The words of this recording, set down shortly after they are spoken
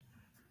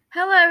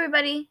Hello,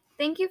 everybody.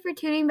 Thank you for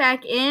tuning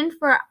back in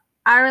for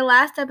our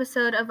last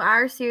episode of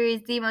our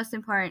series, The Most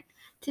Important.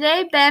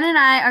 Today, Ben and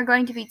I are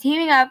going to be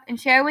teaming up and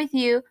share with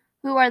you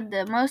who are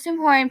the most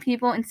important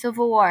people in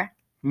Civil War.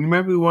 You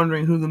might be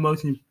wondering who the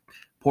most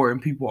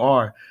important people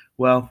are.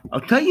 Well, I'll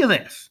tell you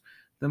this.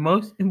 The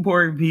most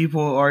important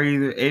people are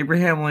either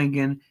Abraham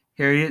Lincoln,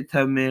 Harriet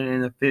Tubman,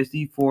 and the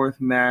 54th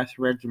Mass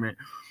Regiment.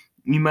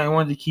 You might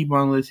want to keep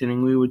on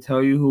listening. We will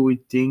tell you who we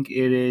think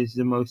it is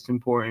the most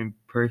important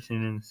person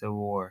in the Civil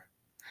War.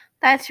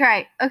 That's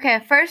right.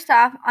 Okay, first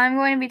off, I'm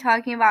going to be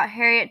talking about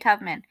Harriet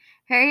Tubman.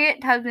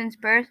 Harriet Tubman's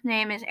birth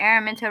name is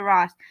Araminta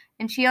Ross,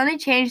 and she only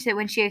changed it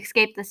when she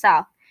escaped the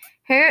South.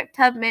 Harriet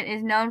Tubman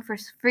is known for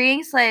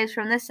freeing slaves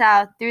from the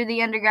South through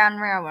the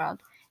Underground Railroad.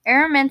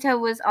 Araminta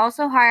was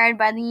also hired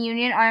by the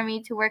Union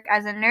Army to work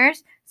as a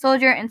nurse,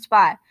 soldier, and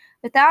spy.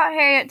 Without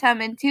Harriet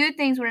Tubman, two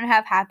things wouldn't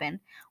have happened.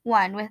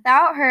 One,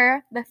 without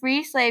her, the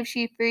free slaves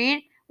she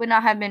freed would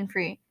not have been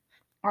free,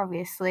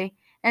 obviously.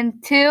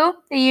 And two,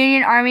 the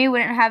Union Army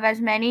wouldn't have as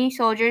many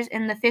soldiers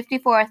in the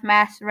 54th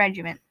Mass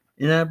Regiment.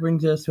 And that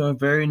brings us to our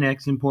very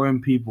next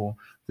important people,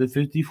 the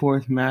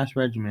 54th Mass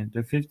Regiment.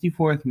 The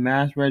 54th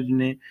Mass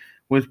Regiment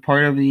was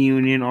part of the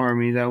Union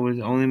Army that was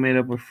only made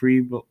up of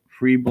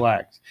free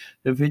blacks.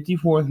 The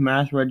 54th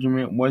Mass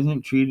Regiment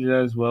wasn't treated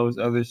as well as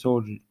other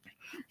soldiers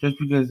just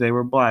because they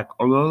were black.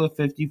 Although the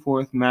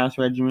 54th Mass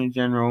Regiment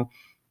general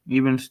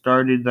even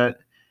stated that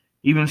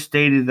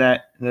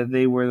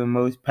they were the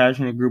most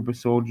passionate group of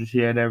soldiers he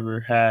had ever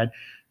had,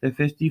 the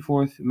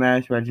 54th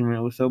Mass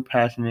Regiment was so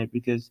passionate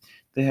because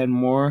they had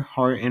more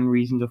heart and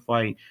reason to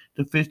fight.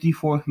 The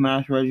 54th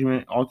Mass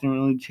Regiment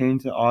ultimately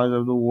changed the odds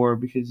of the war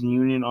because the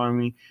Union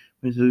Army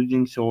was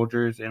losing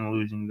soldiers and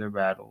losing their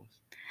battles.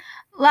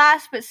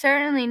 Last but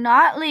certainly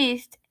not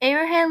least,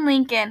 Abraham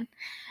Lincoln.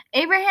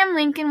 Abraham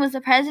Lincoln was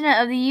the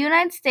President of the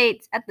United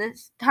States at the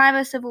time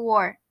of Civil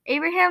War.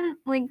 Abraham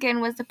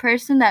Lincoln was the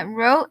person that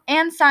wrote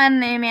and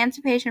signed the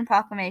Emancipation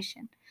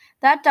Proclamation.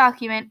 That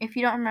document, if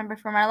you don't remember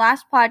from our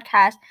last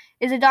podcast,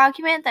 is a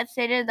document that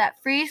stated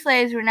that free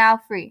slaves were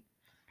now free.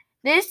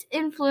 This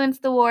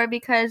influenced the war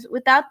because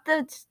without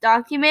this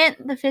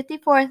document, the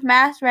 54th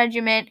Mass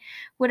Regiment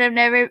would have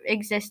never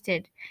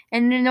existed,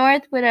 and the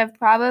North would have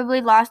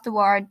probably lost the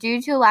war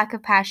due to a lack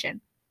of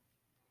passion.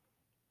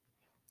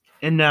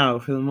 And now,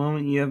 for the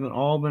moment you haven't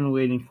all been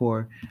waiting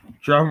for.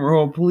 Drum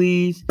roll,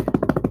 please.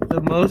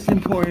 The most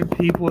important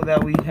people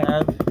that we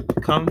have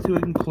come to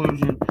a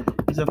conclusion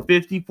is the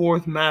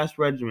 54th Mass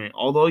Regiment.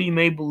 Although you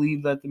may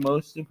believe that the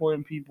most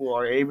important people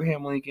are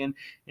Abraham Lincoln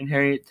and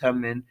Harriet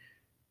Tubman,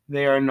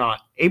 they are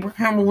not.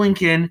 Abraham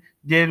Lincoln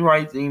did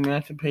write the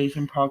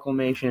Emancipation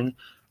Proclamation.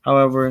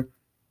 However,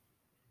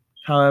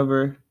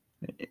 although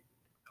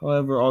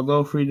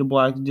free the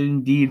blacks did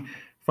indeed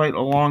fight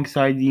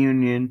alongside the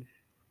Union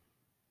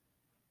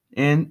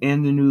and the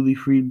newly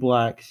freed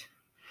blacks,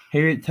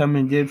 Harriet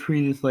Tubman did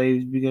free the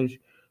slaves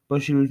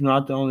but she was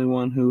not the only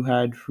one who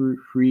had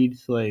freed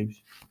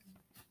slaves.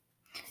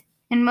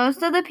 And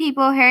most of the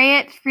people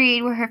Harriet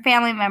freed were her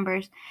family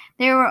members.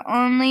 There were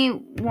only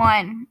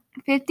one,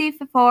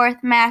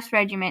 54th Mass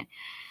Regiment,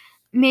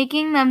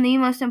 making them the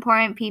most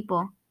important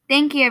people.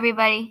 Thank you,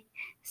 everybody,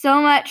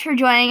 so much for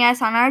joining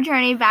us on our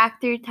journey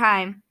back through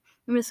time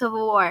in the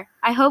Civil War.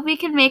 I hope we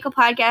can make a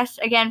podcast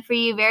again for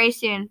you very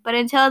soon. But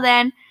until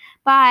then,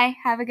 bye.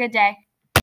 Have a good day.